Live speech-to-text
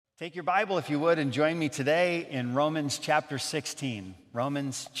Take your Bible, if you would, and join me today in Romans chapter 16.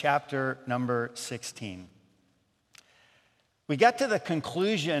 Romans chapter number 16. We get to the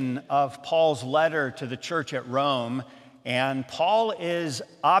conclusion of Paul's letter to the church at Rome, and Paul is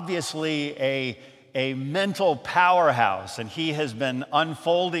obviously a mental powerhouse, and he has been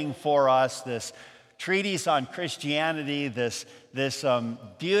unfolding for us this treatise on Christianity, this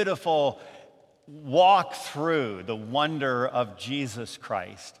beautiful walk through the wonder of Jesus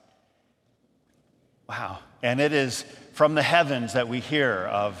Christ. Wow. And it is from the heavens that we hear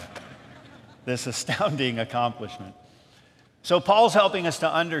of this astounding accomplishment. So Paul's helping us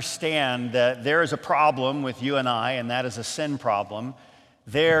to understand that there is a problem with you and I, and that is a sin problem.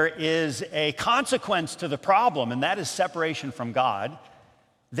 There is a consequence to the problem, and that is separation from God.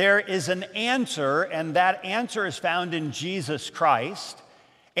 There is an answer, and that answer is found in Jesus Christ.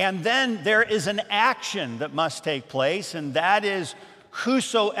 And then there is an action that must take place, and that is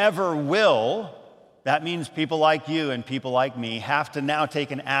whosoever will. That means people like you and people like me have to now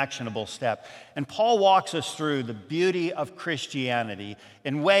take an actionable step. And Paul walks us through the beauty of Christianity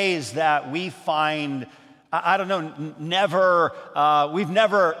in ways that we find, we've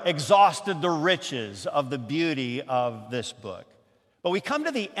never exhausted the riches of the beauty of this book. But we come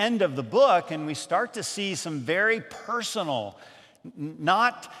to the end of the book and we start to see some very personal,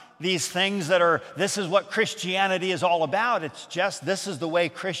 not these things that are, this is what Christianity is all about. It's just, this is the way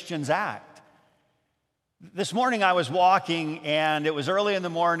Christians act. This morning I was walking, and it was early in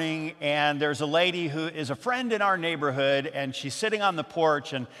the morning, and there's a lady who is a friend in our neighborhood, and she's sitting on the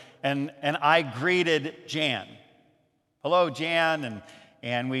porch, and I greeted Jan. Hello, Jan,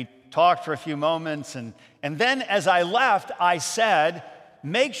 and we talked for a few moments, and then as I left, I said,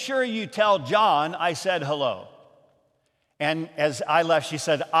 make sure you tell John I said hello. And as I left, she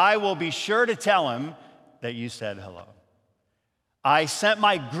said, I will be sure to tell him that you said hello. I sent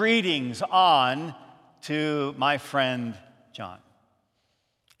my greetings on to my friend John.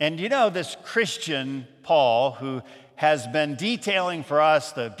 And you know, this Christian, Paul, who has been detailing for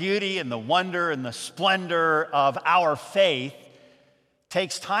us the beauty and the wonder and the splendor of our faith,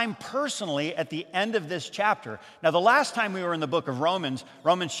 takes time personally at the end of this chapter. Now, the last time we were in the book of Romans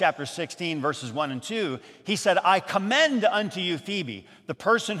chapter 16, verses 1 and 2, he said, I commend unto you Phoebe, the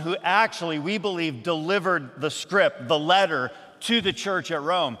person who actually, we believe, delivered the script, the letter, to the church at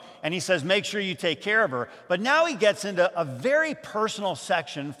Rome. And he says, make sure you take care of her. But now he gets into a very personal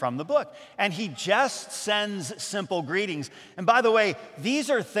section from the book. And he just sends simple greetings. And by the way, these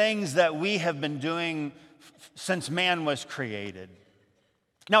are things that we have been doing since man was created.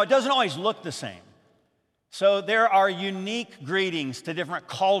 Now, it doesn't always look the same. So there are unique greetings to different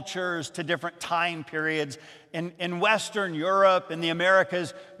cultures, to different time periods. In Western Europe, in the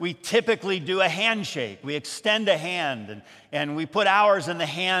Americas, we typically do a handshake. We extend a hand, and we put ours in the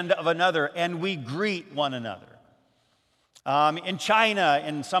hand of another, and we greet one another. In China,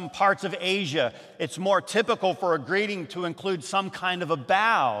 in some parts of Asia, it's more typical for a greeting to include some kind of a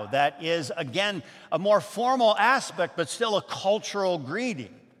bow that is, again, a more formal aspect, but still a cultural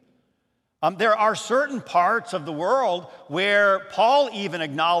greeting. There are certain parts of the world where Paul even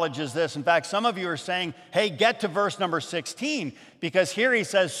acknowledges this. In fact, some of you are saying, hey, get to verse number 16, because here he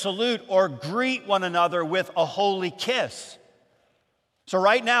says, salute or greet one another with a holy kiss. So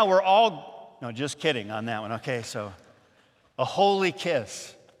right now we're all, no, just kidding on that one, okay? So a holy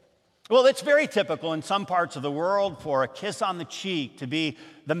kiss. Well, it's very typical in some parts of the world for a kiss on the cheek to be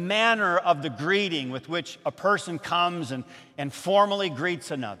the manner of the greeting with which a person comes and formally greets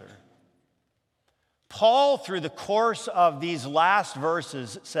another. Paul, through the course of these last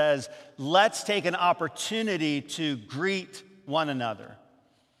verses, says, let's take an opportunity to greet one another.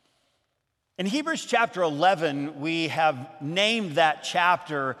 In Hebrews chapter 11, we have named that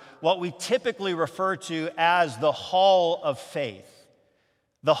chapter what we typically refer to as the Hall of Faith.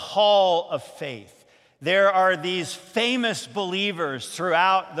 The Hall of Faith. There are these famous believers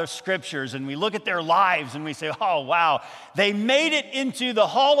throughout the scriptures, and we look at their lives and we say, oh, wow, they made it into the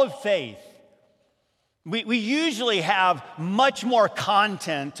Hall of Faith. We usually have much more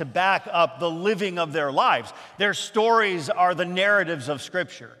content to back up the living of their lives. Their stories are the narratives of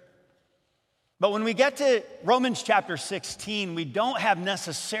Scripture. But when we get to Romans chapter 16, we don't have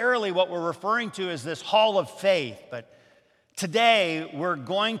necessarily what we're referring to as this hall of faith. But today, we're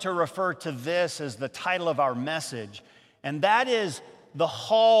going to refer to this as the title of our message, and that is the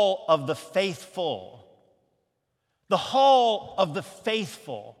Hall of the Faithful. The Hall of the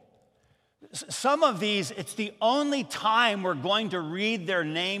Faithful. Some of these, it's the only time we're going to read their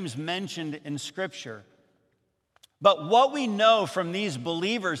names mentioned in Scripture. But what we know from these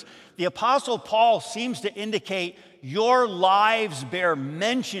believers, the Apostle Paul seems to indicate your lives bear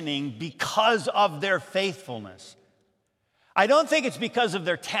mentioning because of their faithfulness. I don't think it's because of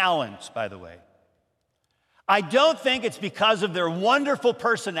their talents, by the way. I don't think it's because of their wonderful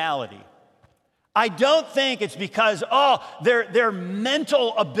personality. I don't think it's because, their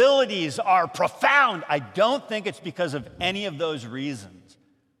mental abilities are profound. I don't think it's because of any of those reasons.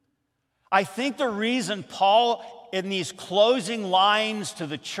 I think the reason Paul, in these closing lines to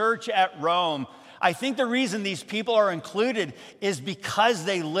the church at Rome, I think the reason these people are included is because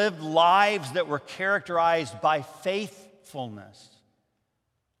they lived lives that were characterized by faithfulness.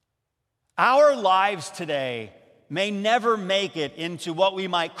 Our lives today may never make it into what we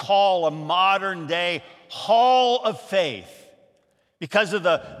might call a modern day hall of faith because of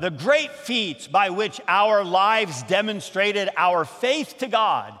the great feats by which our lives demonstrated our faith to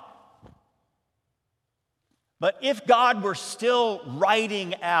God. But if God were still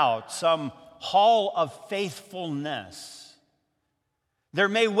writing out some hall of faithfulness, there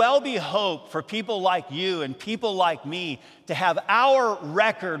may well be hope for people like you and people like me to have our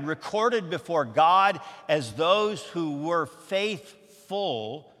record recorded before God as those who were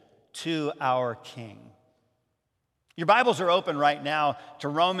faithful to our King. Your Bibles are open right now to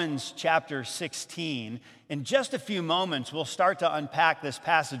Romans chapter 16. In just a few moments, we'll start to unpack this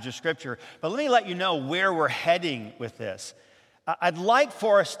passage of Scripture. But let me let you know where we're heading with this. I'd like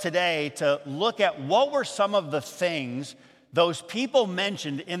for us today to look at what were some of the things those people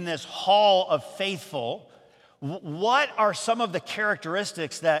mentioned in this hall of faithful. What are some of the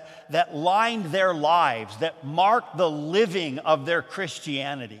characteristics that lined their lives, that marked the living of their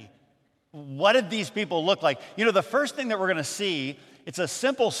Christianity? What did these people look like? You know, the first thing that we're going to see, it's a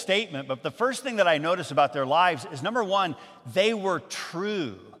simple statement, but the first thing that I notice about their lives is, number one, they were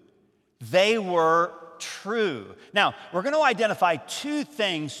true. They were true. Now, we're going to identify two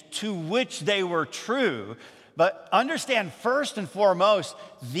things to which they were true. But understand, first and foremost,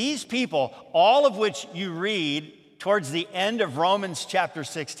 these people, all of which you read towards the end of Romans chapter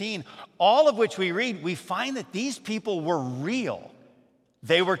 16, all of which we read, we find that these people were real.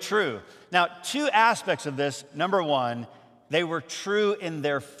 They were true. Now, two aspects of this. Number one, they were true in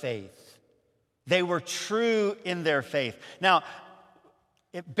their faith. They were true in their faith. Now,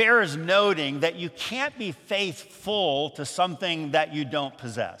 it bears noting that you can't be faithful to something that you don't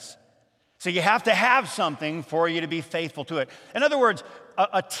possess. So you have to have something for you to be faithful to it. In other words,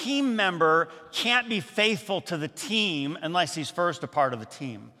 a team member can't be faithful to the team unless he's first a part of the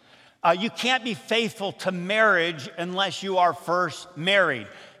team. You can't be faithful to marriage unless you are first married.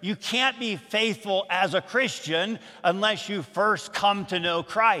 You can't be faithful as a Christian unless you first come to know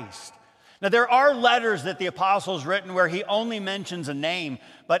Christ. Now, there are letters that the apostle's written where he only mentions a name,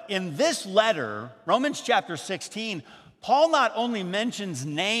 but in this letter, Romans chapter 16, Paul not only mentions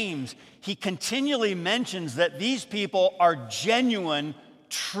names, he continually mentions that these people are genuine,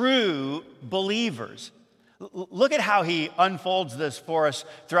 true believers. Look at how he unfolds this for us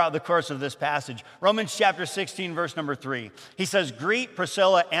throughout the course of this passage. Romans chapter 16, verse number 3. He says, "Greet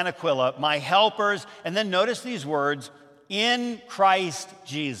Priscilla and Aquila, my helpers," and then notice these words, "in Christ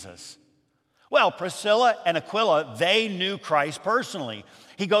Jesus." Well, Priscilla and Aquila, they knew Christ personally.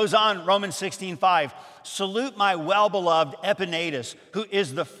 He goes on, Romans 16:5, "Salute my well-beloved Epaenetus, who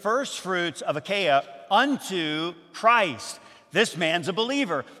is the firstfruits of Achaia unto Christ." This man's a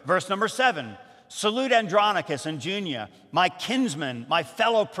believer. Verse number 7, "Salute Andronicus and Junia, my kinsmen, my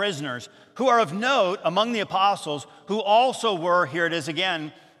fellow prisoners, who are of note among the apostles, who also were," here it is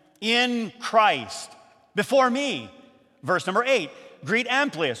again, "in Christ before me." Verse number 8, "Greet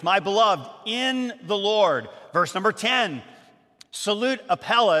Amplias, my beloved, in the Lord." Verse number 10, "Salute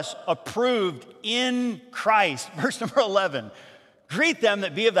Apelles, approved in Christ." Verse number 11, "Greet them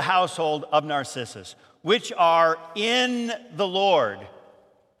that be of the household of Narcissus, which are in the Lord."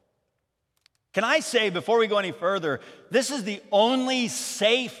 Can I say, before we go any further, this is the only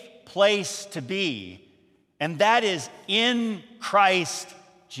safe place to be, and that is in Christ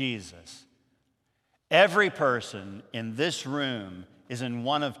Jesus. Every person in this room is in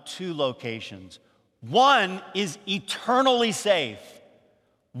one of two locations. One is eternally safe.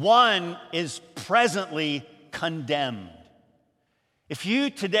 One is presently condemned. If you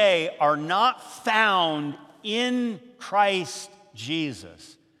today are not found in Christ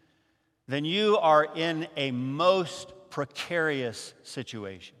Jesus, then you are in a most precarious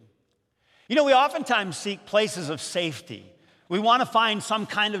situation. You know, we oftentimes seek places of safety. We want to find some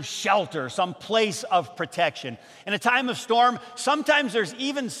kind of shelter, some place of protection. In a time of storm, sometimes there's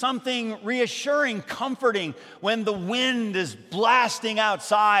even something reassuring, comforting when the wind is blasting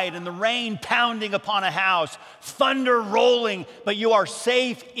outside and the rain pounding upon a house, thunder rolling, but you are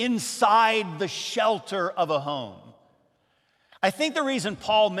safe inside the shelter of a home. I think the reason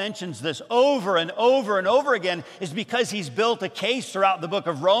Paul mentions this over and over and over again is because he's built a case throughout the book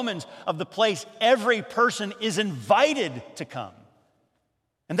of Romans of the place every person is invited to come.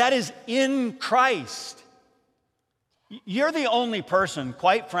 And that is in Christ. You're the only person,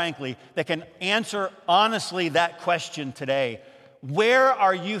 quite frankly, that can answer honestly that question today. Where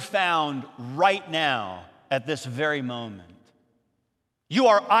are you found right now at this very moment? You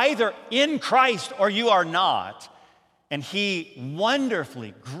are either in Christ or you are not. And he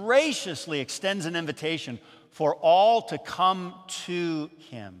wonderfully, graciously extends an invitation for all to come to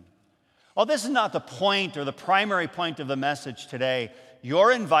him. Well, this is not the point or the primary point of the message today.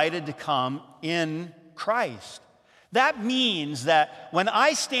 You're invited to come in Christ. That means that when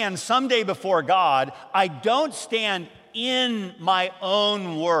I stand someday before God, I don't stand in my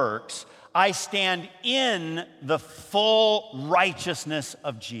own works. I stand in the full righteousness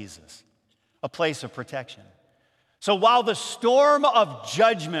of Jesus, a place of protection. So while the storm of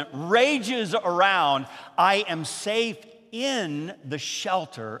judgment rages around, I am safe in the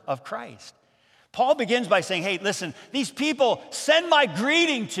shelter of Christ. Paul begins by saying, hey, listen, these people send my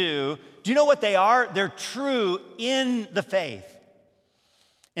greeting to, do you know what they are? They're true in the faith.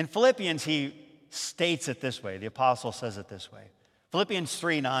 In Philippians, he states it this way. The apostle says it this way. Philippians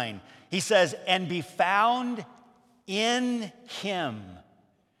 3:9, he says, and be found in him,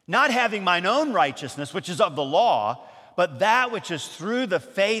 not having mine own righteousness, which is of the law, but that which is through the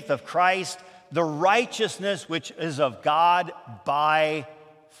faith of Christ, the righteousness which is of God by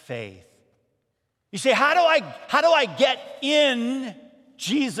faith. You say, how do I get in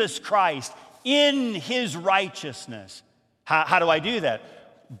Jesus Christ, in his righteousness? How do I do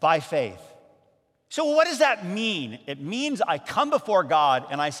that? By faith. So what does that mean? It means I come before God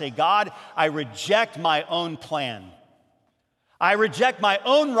and I say, God, I reject my own plan. I reject my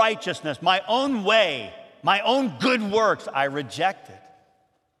own righteousness, my own way, my own good works. I reject it.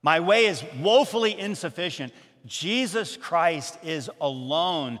 My way is woefully insufficient. Jesus Christ is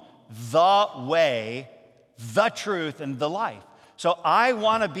alone the way, the truth, and the life. So I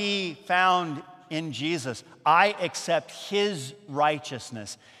want to be found in Jesus. I accept his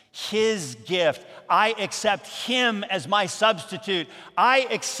righteousness, his gift. I accept him as my substitute. I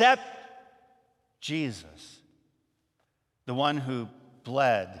accept Jesus, the one who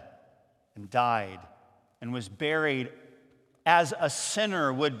bled and died and was buried as a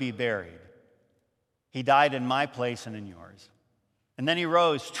sinner would be buried. He died in my place and in yours. And then he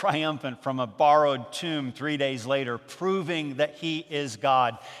rose triumphant from a borrowed tomb 3 days later, proving that he is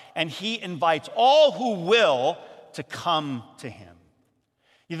God. And he invites all who will to come to him.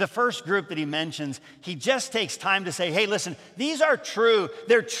 The first group that he mentions, he just takes time to say, hey, listen, these are true.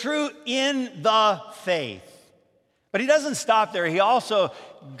 They're true in the faith. But he doesn't stop there. He also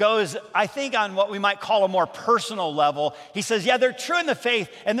goes, I think, on what we might call a more personal level. He says, yeah, they're true in the faith,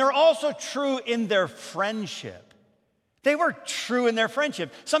 and they're also true in their friendship. They were true in their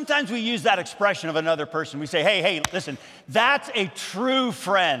friendship. Sometimes we use that expression of another person. We say, hey, listen, that's a true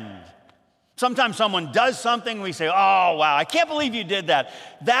friend. Sometimes someone does something, we say, oh, wow, I can't believe you did that.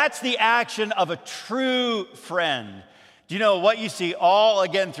 That's the action of a true friend. Do you know what you see all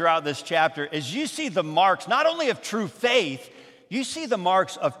again throughout this chapter is you see the marks not only of true faith, you see the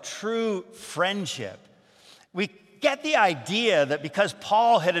marks of true friendship. We get the idea that because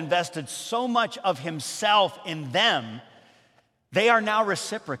Paul had invested so much of himself in them, they are now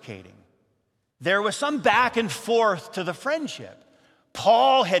reciprocating. There was some back and forth to the friendship.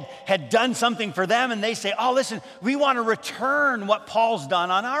 Paul had done something for them, and they say, oh, listen, we want to return what Paul's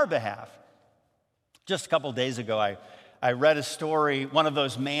done on our behalf. Just a couple days ago, I read a story, one of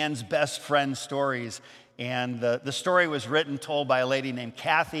those man's best friend stories, and the story was told by a lady named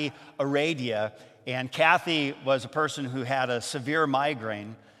Kathy Aradia, and Kathy was a person who had a severe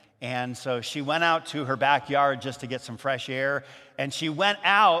migraine, and so she went out to her backyard just to get some fresh air, and she went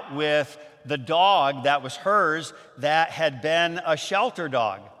out with the dog that was hers that had been a shelter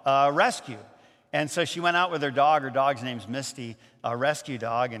dog, a rescue. And so she went out with her dog's name's Misty, a rescue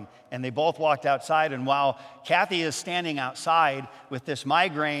dog, and they both walked outside. And while Kathy is standing outside with this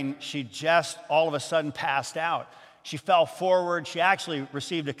migraine, she just all of a sudden passed out. She fell forward. She actually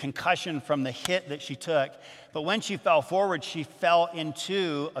received a concussion from the hit that she took. But when she fell forward, she fell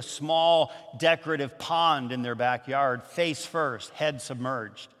into a small decorative pond in their backyard, face first, head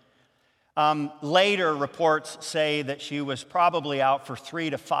submerged. Later reports say that she was probably out for 3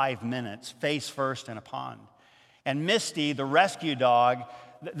 to 5 minutes, face first in a pond. And Misty, the rescue dog,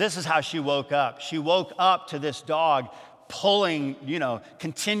 this is how she woke up. She woke up to this dog pulling,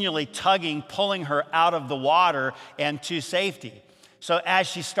 continually tugging, pulling her out of the water and to safety. So as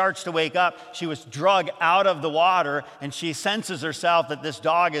she starts to wake up, she was dragged out of the water, and she senses herself that this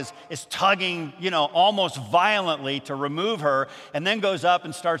dog is tugging, almost violently to remove her, and then goes up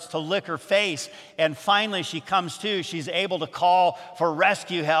and starts to lick her face. And finally she comes to. She's able to call for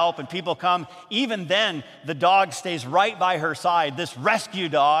rescue help, and people come. Even then, the dog stays right by her side, this rescue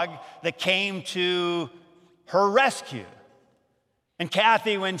dog that came to her rescue. And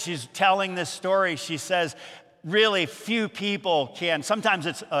Kathy, when she's telling this story, she says, really few people can. Sometimes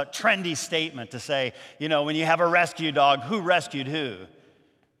it's a trendy statement to say, when you have a rescue dog, who rescued who?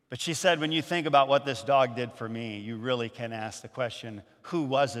 But she said, when you think about what this dog did for me, you really can ask the question, who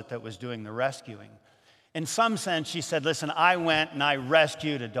was it that was doing the rescuing? In some sense, she said, listen, I went and I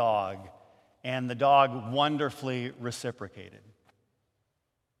rescued a dog, and the dog wonderfully reciprocated.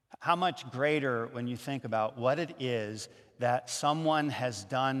 How much greater when you think about what it is that someone has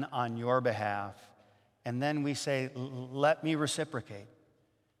done on your behalf, and then we say, let me reciprocate.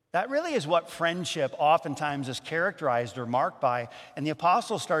 That really is what friendship oftentimes is characterized or marked by. And the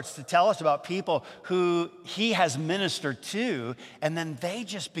apostle starts to tell us about people who he has ministered to, and then they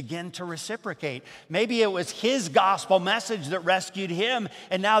just begin to reciprocate. Maybe it was his gospel message that rescued him,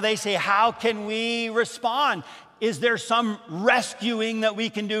 and now they say, how can we respond? Is there some rescuing that we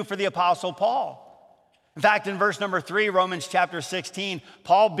can do for the apostle Paul? In fact, in verse number 3, Romans chapter 16,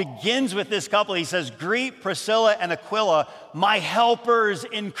 Paul begins with this couple. He says, greet Priscilla and Aquila, my helpers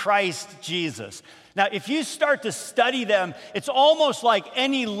in Christ Jesus. Now, if you start to study them, it's almost like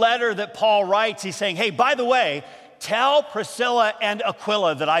any letter that Paul writes. He's saying, hey, by the way, tell Priscilla and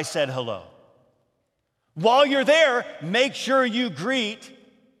Aquila that I said hello. While you're there, make sure you greet.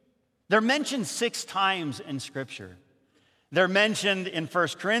 They're mentioned 6 times in Scripture. They're mentioned in 1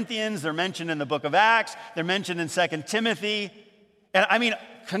 Corinthians, they're mentioned in the book of Acts, they're mentioned in 2 Timothy. And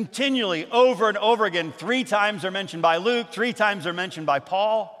continually, over and over again, 3 times they're mentioned by Luke, 3 times they're mentioned by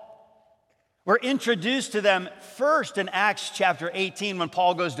Paul. We're introduced to them first in Acts chapter 18 when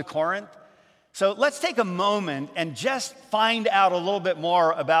Paul goes to Corinth. So let's take a moment and just find out a little bit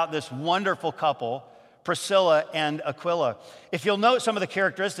more about this wonderful couple, Priscilla and Aquila. If you'll note some of the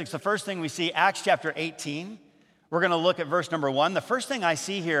characteristics, the first thing we see, Acts chapter 18, we're going to look at verse number 1. The first thing I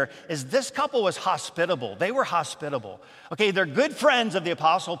see here is this couple was hospitable. They were hospitable. Okay, they're good friends of the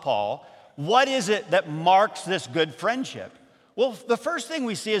Apostle Paul. What is it that marks this good friendship? Well, the first thing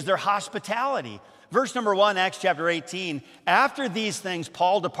we see is their hospitality. Verse number 1, Acts chapter 18. After these things,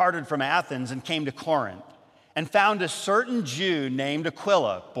 Paul departed from Athens and came to Corinth and found a certain Jew named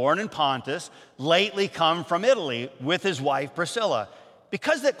Aquila, born in Pontus, lately come from Italy with his wife Priscilla,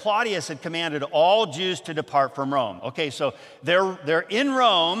 because that Claudius had commanded all Jews to depart from Rome. Okay, so they're in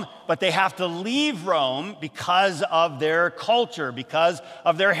Rome, but they have to leave Rome because of their culture, because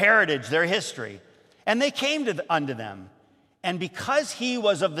of their heritage, their history. And they came unto them. And because he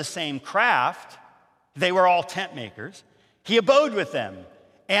was of the same craft, they were all tent makers, he abode with them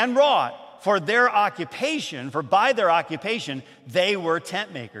and wrought. For by their occupation, they were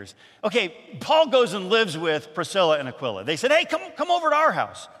tent makers. Okay, Paul goes and lives with Priscilla and Aquila. They said, hey, come over to our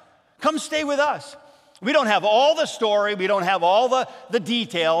house. Come stay with us. We don't have all the story. We don't have all the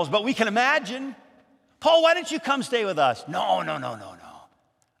details, but we can imagine. Paul, why don't you come stay with us? No.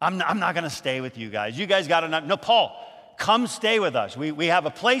 I'm not going to stay with you guys. You guys got enough. No, Paul, come stay with us. We have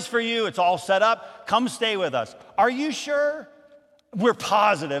a place for you. It's all set up. Come stay with us. Are you sure? We're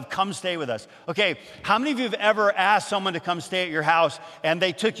positive. Come stay with us. Okay, how many of you have ever asked someone to come stay at your house and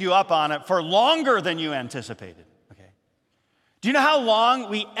they took you up on it for longer than you anticipated? Okay. Do you know how long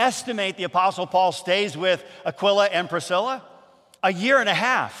we estimate the Apostle Paul stays with Aquila and Priscilla? 1.5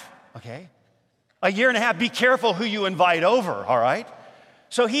 years, okay? 1.5 years. Be careful who you invite over, all right?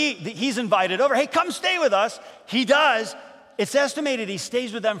 So he's invited over. Hey, come stay with us. He does. It's estimated he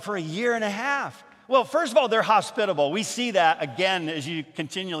stays with them for 1.5 years. Well, first of all, they're hospitable. We see that again as you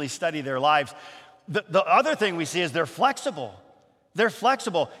continually study their lives. The other thing we see is they're flexible. They're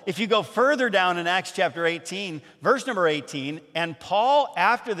flexible. If you go further down in Acts chapter 18, verse number 18, and Paul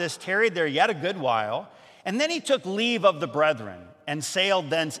after this tarried there yet a good while, and then he took leave of the brethren and sailed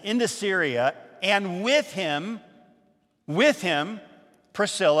thence into Syria, and with him,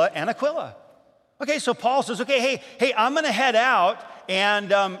 Priscilla and Aquila. Okay, so Paul says, okay, hey, I'm going to head out,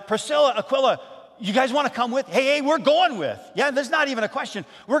 and Priscilla, Aquila, you guys want to come with? Hey, we're going with. Yeah, there's not even a question.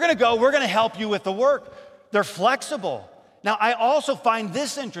 We're going to go. We're going to help you with the work. They're flexible. Now, I also find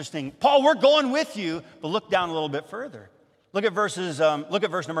this interesting. Paul, we're going with you, but look down a little bit further. Look at verse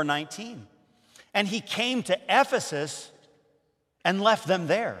number 19. And he came to Ephesus and left them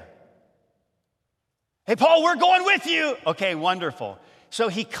there. Hey, Paul, we're going with you. Okay, wonderful. So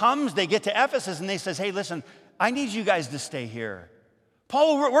he comes, they get to Ephesus, and they says, hey, listen, I need you guys to stay here.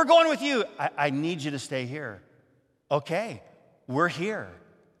 Paul, we're going with you. I need you to stay here. Okay, we're here.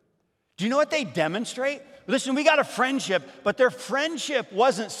 Do you know what they demonstrate? Listen, we got a friendship, but their friendship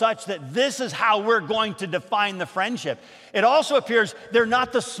wasn't such that this is how we're going to define the friendship. It also appears they're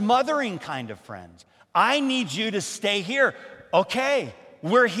not the smothering kind of friends. I need you to stay here. Okay,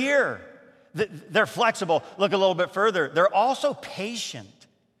 we're here. They're flexible. Look a little bit further. They're also patient.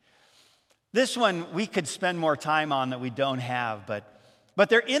 This one we could spend more time on that we don't have, but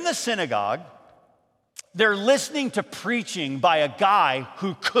they're in the synagogue. They're listening to preaching by a guy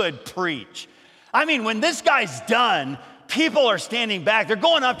who could preach. I mean, when this guy's done, people are standing back. They're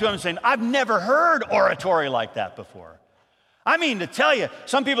going up to him and saying, I've never heard oratory like that before. I mean, to tell you,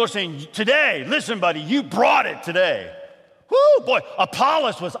 some people are saying, today, listen, buddy, you brought it today. Whoo, boy,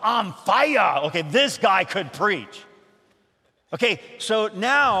 Apollos was on fire. Okay, this guy could preach. Okay, so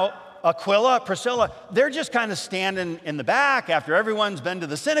now Aquila, Priscilla, they're just kind of standing in the back after everyone's been to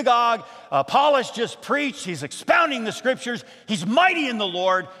the synagogue. Apollos just preached. He's expounding the scriptures. He's mighty in the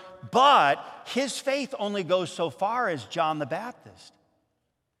Lord, but his faith only goes so far as John the Baptist.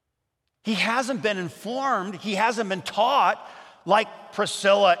 He hasn't been informed. He hasn't been taught like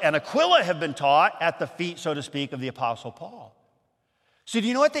Priscilla and Aquila have been taught at the feet, so to speak, of the Apostle Paul. So do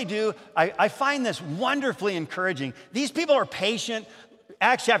you know what they do? I find this wonderfully encouraging. These people are patient.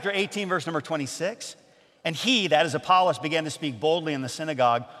 Acts chapter 18, verse number 26. And he, that is Apollos, began to speak boldly in the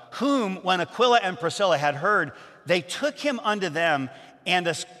synagogue, whom, when Aquila and Priscilla had heard, they took him unto them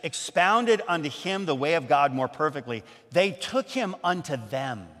and expounded unto him the way of God more perfectly. They took him unto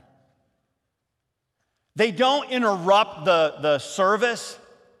them. They don't interrupt the service.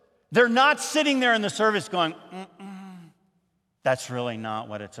 They're not sitting there in the service going, that's really not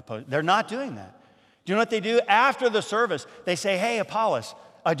what it's supposed to. They're not doing that. Do you know what they do? After the service, they say, hey, Apollos,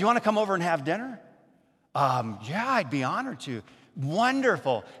 do you want to come over and have dinner? Yeah, I'd be honored to.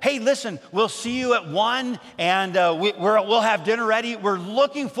 Wonderful. Hey, listen, we'll see you at 1, and we'll have dinner ready. We're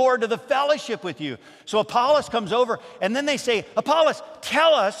looking forward to the fellowship with you. So Apollos comes over, and then they say, Apollos,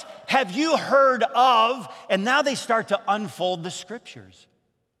 tell us, have you heard of? And now they start to unfold the scriptures.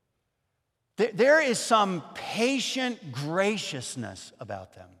 There is some patient graciousness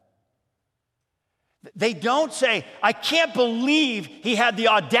about them. They don't say, I can't believe he had the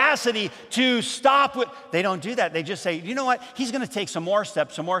audacity to stop with. They don't do that. They just say, you know what? He's going to take some more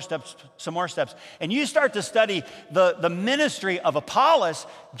steps, some more steps, some more steps. And you start to study the ministry of Apollos.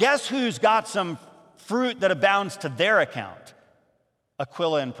 Guess who's got some fruit that abounds to their account?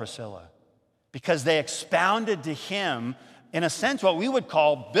 Aquila and Priscilla. Because they expounded to him, in a sense, what we would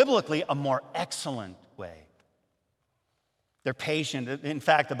call biblically a more excellent way. They're patient. In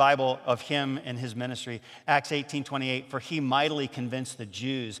fact, the Bible of him and his ministry, Acts 18:28, for he mightily convinced the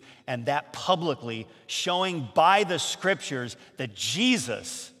Jews, and that publicly, showing by the scriptures that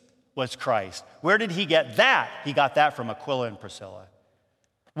Jesus was Christ. Where did he get that? He got that from Aquila and Priscilla.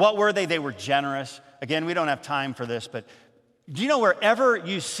 What were they? They were generous. Again, we don't have time for this, but do you know wherever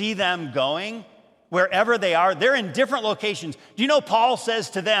you see them going, wherever they are, they're in different locations. Do you know Paul says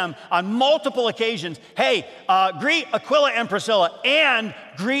to them on multiple occasions, hey, greet Aquila and Priscilla and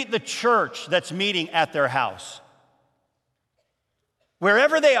greet the church that's meeting at their house.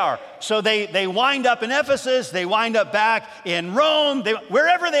 Wherever they are. So they wind up in Ephesus, they wind up back in Rome,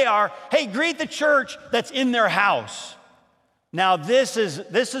 wherever they are, hey, greet the church that's in their house. Now this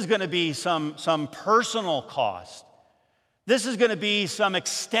is going to be some personal cost. This is going to be some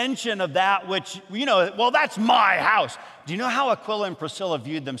extension of that which, well, that's my house. Do you know how Aquila and Priscilla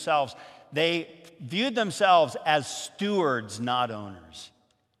viewed themselves? They viewed themselves as stewards, not owners.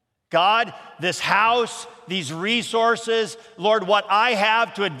 God, this house, these resources, Lord, what I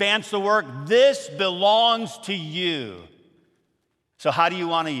have to advance the work, this belongs to you. So how do you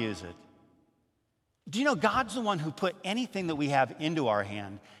want to use it? Do you know God's the one who put anything that we have into our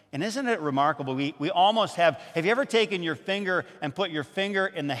hand? And isn't it remarkable? We almost have you ever taken your finger and put your finger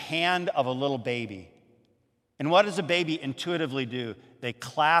in the hand of a little baby? And what does a baby intuitively do? They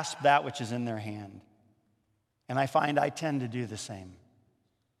clasp that which is in their hand. And I find I tend to do the same.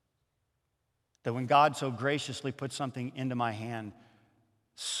 That when God so graciously puts something into my hand,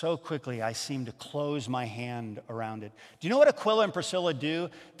 so quickly I seem to close my hand around it. Do you know what Aquila and Priscilla do?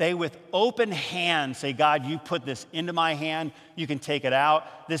 They, with open hands, say, God, you put this into my hand. You can take it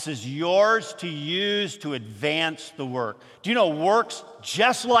out. This is yours to use to advance the work. Do you know works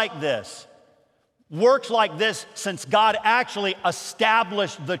just like this? Works like this since God actually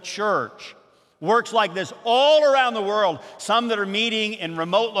established the church. Works like this all around the world. Some that are meeting in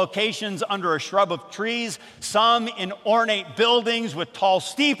remote locations under a shrub of trees, some in ornate buildings with tall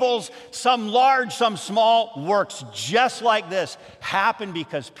steeples, some large, some small. Works just like this happen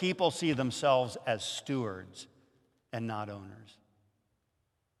because people see themselves as stewards and not owners.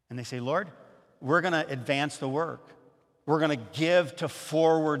 And they say, Lord, we're going to advance the work. We're going to give to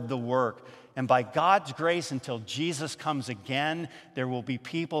forward the work. And by God's grace, until Jesus comes again, there will be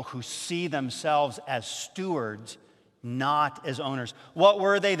people who see themselves as stewards, not as owners. What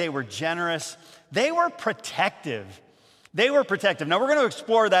were they? They were generous. They were protective. They were protective. Now, we're going to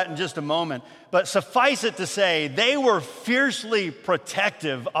explore that in just a moment, but suffice it to say, they were fiercely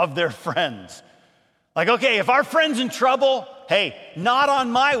protective of their friends. Like, okay, if our friend's in trouble, hey, not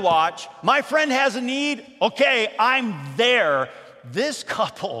on my watch. My friend has a need, okay, I'm there. This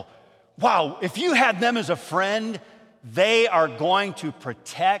couple, wow, if you had them as a friend, they are going to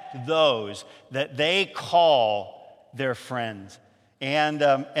protect those that they call their friends. And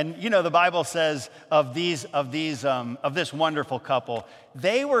you know, the Bible says of this wonderful couple,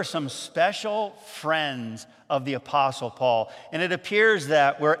 they were some special friends of the Apostle Paul. And it appears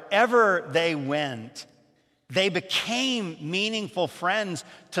that wherever they went, they became meaningful friends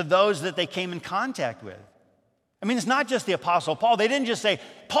to those that they came in contact with. I mean, it's not just the Apostle Paul. They didn't just say,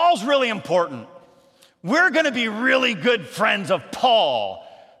 Paul's really important. We're going to be really good friends of Paul,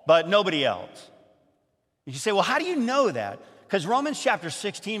 but nobody else. You say, well, how do you know that? Because Romans chapter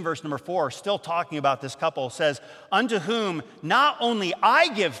 16, verse number 4, still talking about this couple, says, unto whom not only I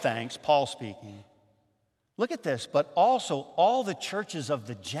give thanks, Paul speaking, look at this, but also all the churches of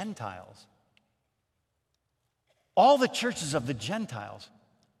the Gentiles. All the churches of the Gentiles.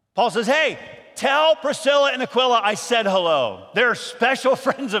 Paul says, hey, tell Priscilla and Aquila I said hello. They're special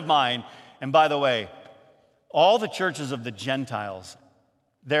friends of mine. And by the way, all the churches of the Gentiles,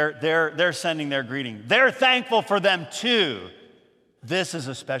 they're sending their greeting. They're thankful for them too. This is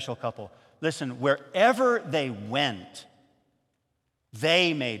a special couple. Listen, wherever they went,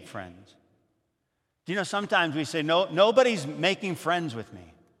 they made friends. Do you know, sometimes we say, no, nobody's making friends with me.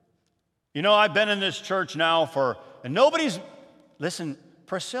 You know, I've been in this church now and listen,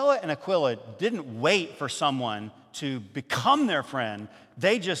 Priscilla and Aquila didn't wait for someone to become their friend.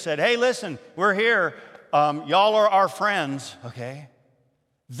 They just said, hey, listen, we're here. Y'all are our friends, okay?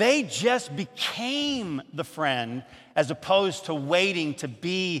 They just became the friend as opposed to waiting to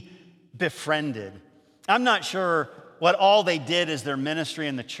be befriended. I'm not sure what all they did as their ministry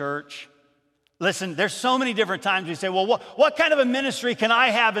in the church. Listen, there's so many different times we say, well, what kind of a ministry can I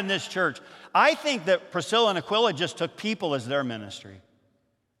have in this church? I think that Priscilla and Aquila just took people as their ministry.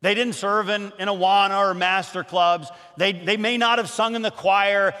 They didn't serve in Awana or master clubs. They may not have sung in the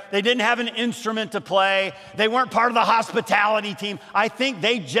choir. They didn't have an instrument to play. They weren't part of the hospitality team. I think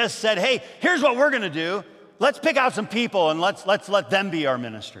they just said, hey, here's what we're going to do. Let's pick out some people and let's let them be our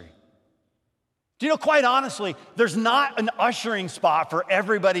ministry. Do you know, quite honestly, there's not an ushering spot for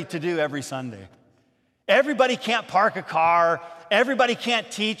everybody to do every Sunday. Everybody can't park a car. Everybody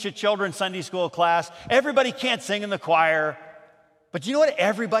can't teach a children's Sunday school class. Everybody can't sing in the choir. But you know what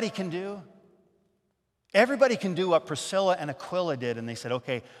everybody can do? Everybody can do what Priscilla and Aquila did, and they said,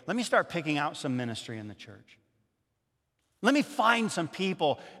 okay, let me start picking out some ministry in the church. Let me find some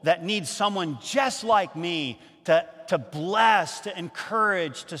people that need someone just like me to bless, to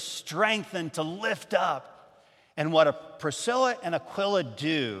encourage, to strengthen, to lift up. And what Priscilla and Aquila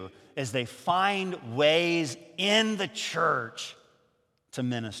do is they find ways in the church to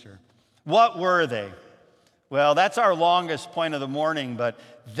minister. What were they? Well, that's our longest point of the morning, but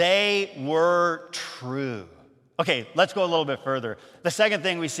they were true. Okay, let's go a little bit further. The second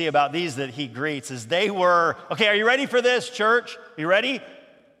thing we see about these that he greets is they were, okay, are you ready for this, church? You ready?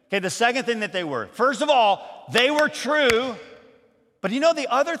 Okay, the second thing that they were, first of all, they were true. But you know, the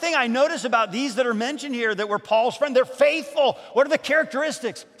other thing I notice about these that are mentioned here that were Paul's friend, they're faithful. What are the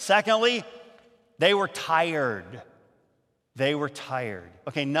characteristics? Secondly, they were tired. They were tired.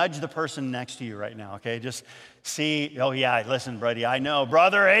 Okay, nudge the person next to you right now, okay? Just see, oh yeah, listen, buddy, I know.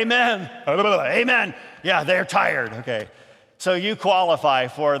 Brother, amen. Amen. Yeah, they're tired, okay. So you qualify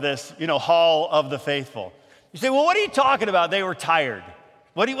for this, hall of the faithful. You say, well, what are you talking about? They were tired.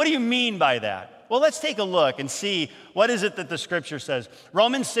 What do you mean by that? Well, let's take a look and see what is it that the scripture says.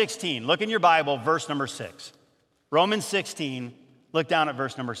 Romans 16, look in your Bible, verse number 6. Romans 16, Look down at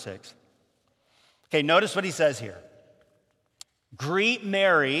verse number 6. Okay, notice what he says here. Greet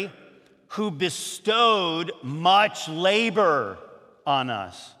Mary, who bestowed much labor on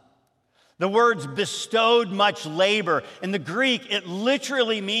us. The words bestowed much labor. In the Greek, it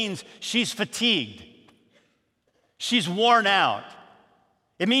literally means she's fatigued. She's worn out.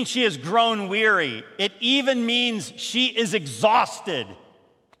 It means she has grown weary. It even means she is exhausted.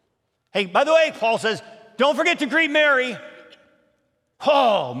 Hey, by the way, Paul says, don't forget to greet Mary.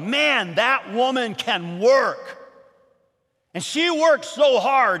 Oh, man, that woman can work. And she worked so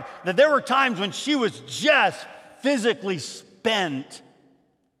hard that there were times when she was just physically spent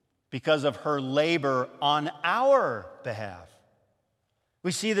because of her labor on our behalf.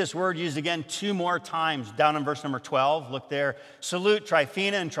 We see this word used again 2 more times down in verse number 12. Look there. Salute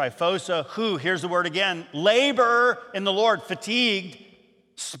Tryphena and Tryphosa, who, here's the word again, labor in the Lord, fatigued,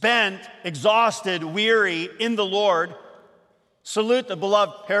 spent, exhausted, weary in the Lord. Salute the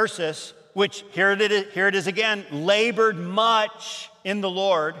beloved Persis, which, here it is again, labored much in the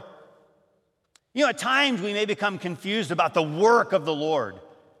Lord. You know, at times we may become confused about the work of the Lord,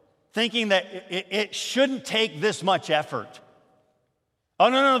 thinking that it shouldn't take this much effort. Oh,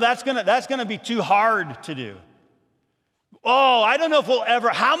 no, that's gonna be too hard to do. Oh, I don't know if we'll ever,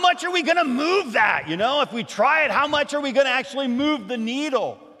 how much are we gonna move that? You know, if we try it, how much are we gonna actually move the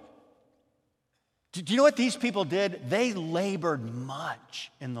needle? Do you know what these people did? They labored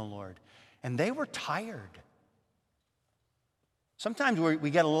much in the Lord, and they were tired. Sometimes we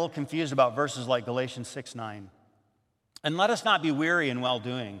get a little confused about verses like Galatians 6:9. And let us not be weary in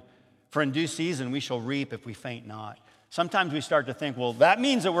well-doing, for in due season we shall reap if we faint not. Sometimes we start to think, well, that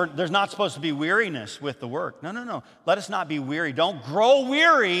means that there's not supposed to be weariness with the work. No. Let us not be weary. Don't grow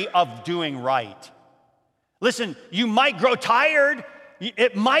weary of doing right. Listen, you might grow tired.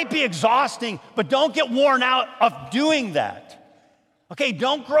 It might be exhausting, but don't get worn out of doing that. Okay,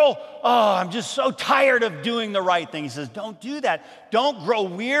 don't grow, I'm just so tired of doing the right thing. He says, don't do that. Don't grow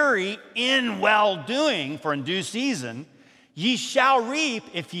weary in well-doing, for in due season ye shall reap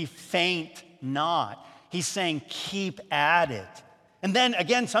if ye faint not. He's saying, keep at it. And then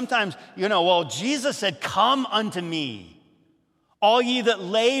again, sometimes, Jesus said, come unto me, all ye that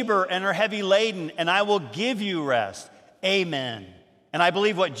labor and are heavy laden, and I will give you rest. Amen. And I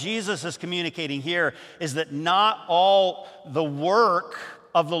believe what Jesus is communicating here is that not all the work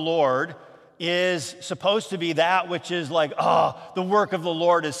of the Lord is supposed to be that which is like, the work of the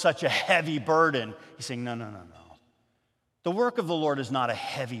Lord is such a heavy burden. He's saying, no. The work of the Lord is not a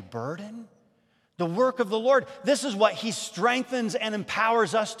heavy burden. The work of the Lord, this is what He strengthens and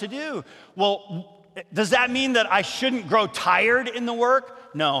empowers us to do. Well, does that mean that I shouldn't grow tired in the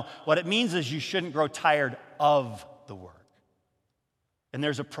work? No. What it means is you shouldn't grow tired of the work. And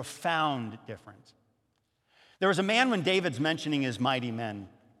there's a profound difference. There was a man when David's mentioning his mighty men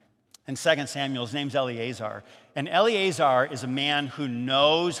in 2 Samuel. His name's Eleazar. And Eleazar is a man who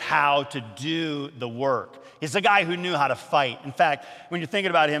knows how to do the work. He's the guy who knew how to fight. In fact, when you're thinking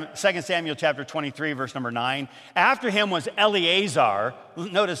about him, 2 Samuel chapter 23, verse number 9, after him was Eleazar,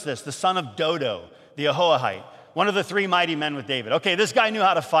 notice this, the son of Dodo, the Ahoahite, one of the 3 mighty men with David. Okay, this guy knew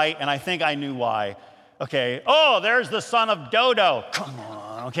how to fight, and I think I knew why. Okay, there's the son of Dodo. Come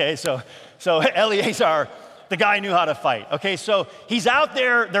on. Okay, so Eleazar, the guy knew how to fight. Okay, so he's out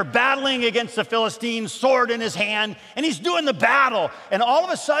there, they're battling against the Philistines, sword in his hand, and he's doing the battle. And all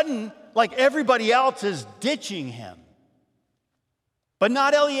of a sudden, like everybody else is ditching him. But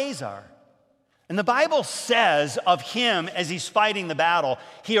not Eleazar. And the Bible says of him as he's fighting the battle,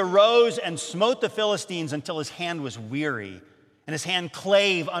 he arose and smote the Philistines until his hand was weary. And his hand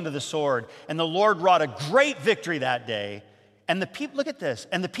clave under the sword. And the Lord wrought a great victory that day. And the people, look at this,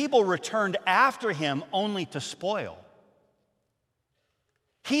 and the people returned after him only to spoil.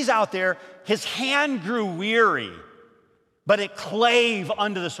 He's out there, his hand grew weary, but it clave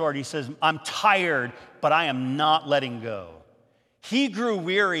under the sword. He says, I'm tired, but I am not letting go. He grew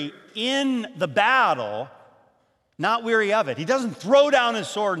weary in the battle, not weary of it. He doesn't throw down his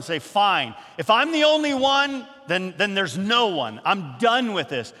sword and say, fine, if I'm the only one, then there's no one. I'm done with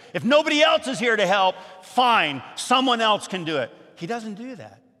this. If nobody else is here to help, fine, someone else can do it. He doesn't do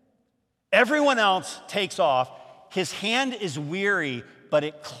that. Everyone else takes off. His hand is weary, but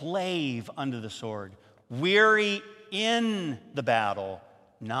it clave under the sword. Weary in the battle,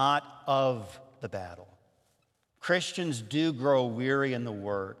 not of the battle. Christians do grow weary in the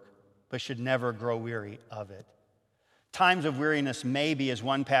work, but should never grow weary of it. Times of weariness may be, as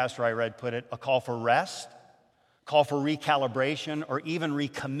one pastor I read put it, a call for rest, call for recalibration, or even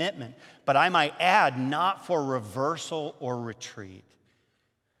recommitment. But I might add, not for reversal or retreat.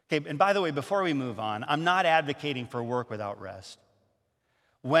 Okay, and by the way, before we move on, I'm not advocating for work without rest.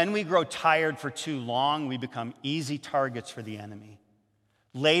 When we grow tired for too long, we become easy targets for the enemy.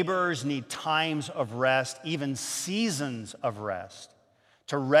 Laborers need times of rest, even seasons of rest,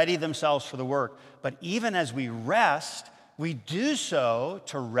 to ready themselves for the work. But even as we rest, we do so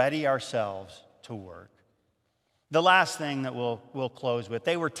to ready ourselves to work. The last thing that we'll close with,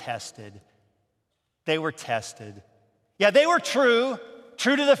 they were tested. They were tested. Yeah, they were true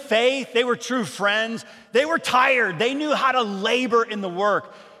to the faith. They were true friends. They were tired. They knew how to labor in the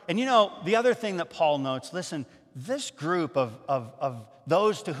work. And you know, the other thing that Paul notes, listen, this group of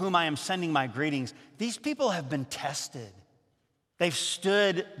those to whom I am sending my greetings, these people have been tested. They've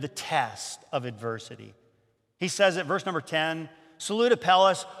stood the test of adversity. He says at verse number 10, salute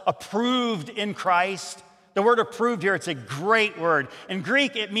Apelles, approved in Christ. The word approved here, it's a great word. In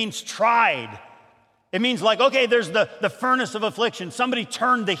Greek, it means tried. It means like, okay, there's the furnace of affliction. Somebody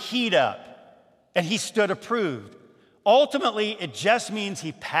turned the heat up, and he stood approved. Ultimately, it just means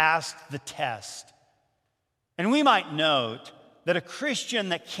he passed the test. And we might note that a Christian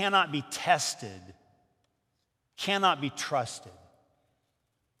that cannot be tested cannot be trusted.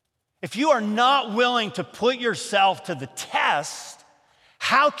 If you are not willing to put yourself to the test,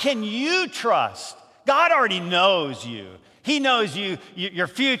 how can you trust? God already knows you. He knows you, your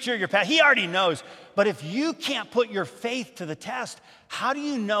future, your past. He already knows. But if you can't put your faith to the test, how do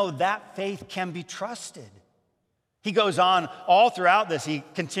you know that faith can be trusted? He goes on all throughout this. He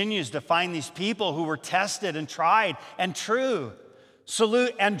continues to find these people who were tested and tried and true.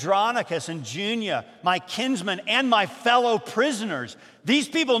 Salute Andronicus and Junia, my kinsmen and my fellow prisoners. These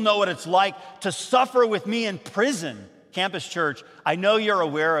people know what it's like to suffer with me in prison. Campus Church, I know you're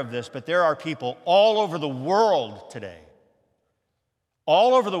aware of this, but there are people all over the world today,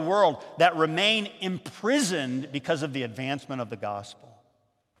 all over the world, that remain imprisoned because of the advancement of the gospel.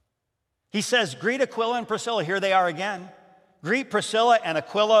 He says, greet Aquila and Priscilla. Here they are again. Greet Priscilla and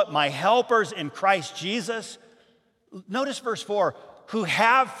Aquila, my helpers in Christ Jesus. Notice verse 4, who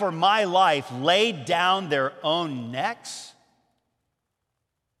have for my life laid down their own necks.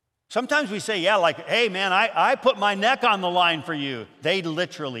 Sometimes we say, yeah, like, hey, man, I put my neck on the line for you. They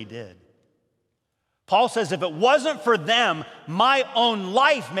literally did. Paul says, if it wasn't for them, my own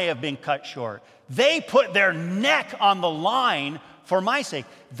life may have been cut short. They put their neck on the line for my sake.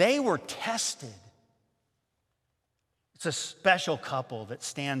 They were tested. It's a special couple that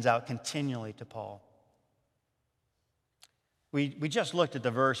stands out continually to Paul. We just looked at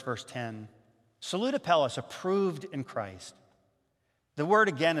the verse 10. Salute Apelles, approved in Christ. The word,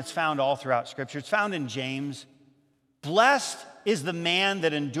 again, it's found all throughout Scripture. It's found in James. Blessed is the man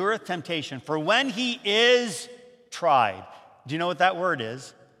that endureth temptation, for when he is tried. Do you know what that word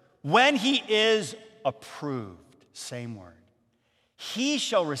is? When he is approved, same word. He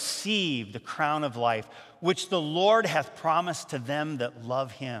shall receive the crown of life, which the Lord hath promised to them that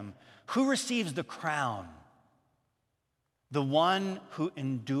love him. Who receives the crown? The one who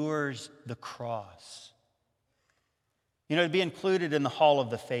endures the cross. You know, to be included in the hall of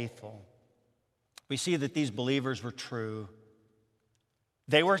the faithful, we see that these believers were true.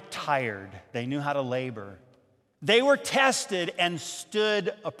 They were tired. They knew how to labor. They were tested and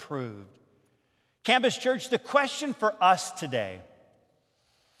stood approved. Campus Church, the question for us today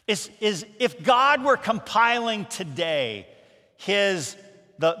is if God were compiling today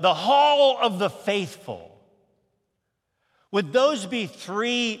the hall of the faithful, would those be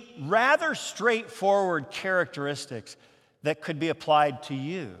three rather straightforward characteristics that could be applied to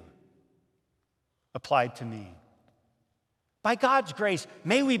you, applied to me? By God's grace,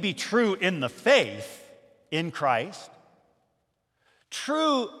 may we be true in the faith in Christ,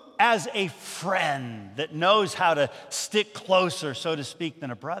 true as a friend that knows how to stick closer, so to speak,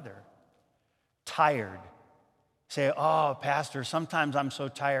 than a brother, tired. Say, oh, Pastor, sometimes I'm so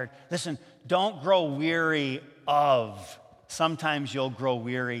tired. Listen, don't grow weary of. Sometimes you'll grow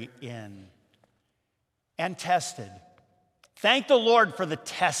weary in. And tested. Thank the Lord for the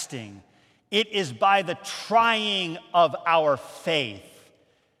testing. It is by the trying of our faith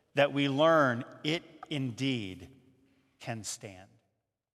that we learn it indeed can stand.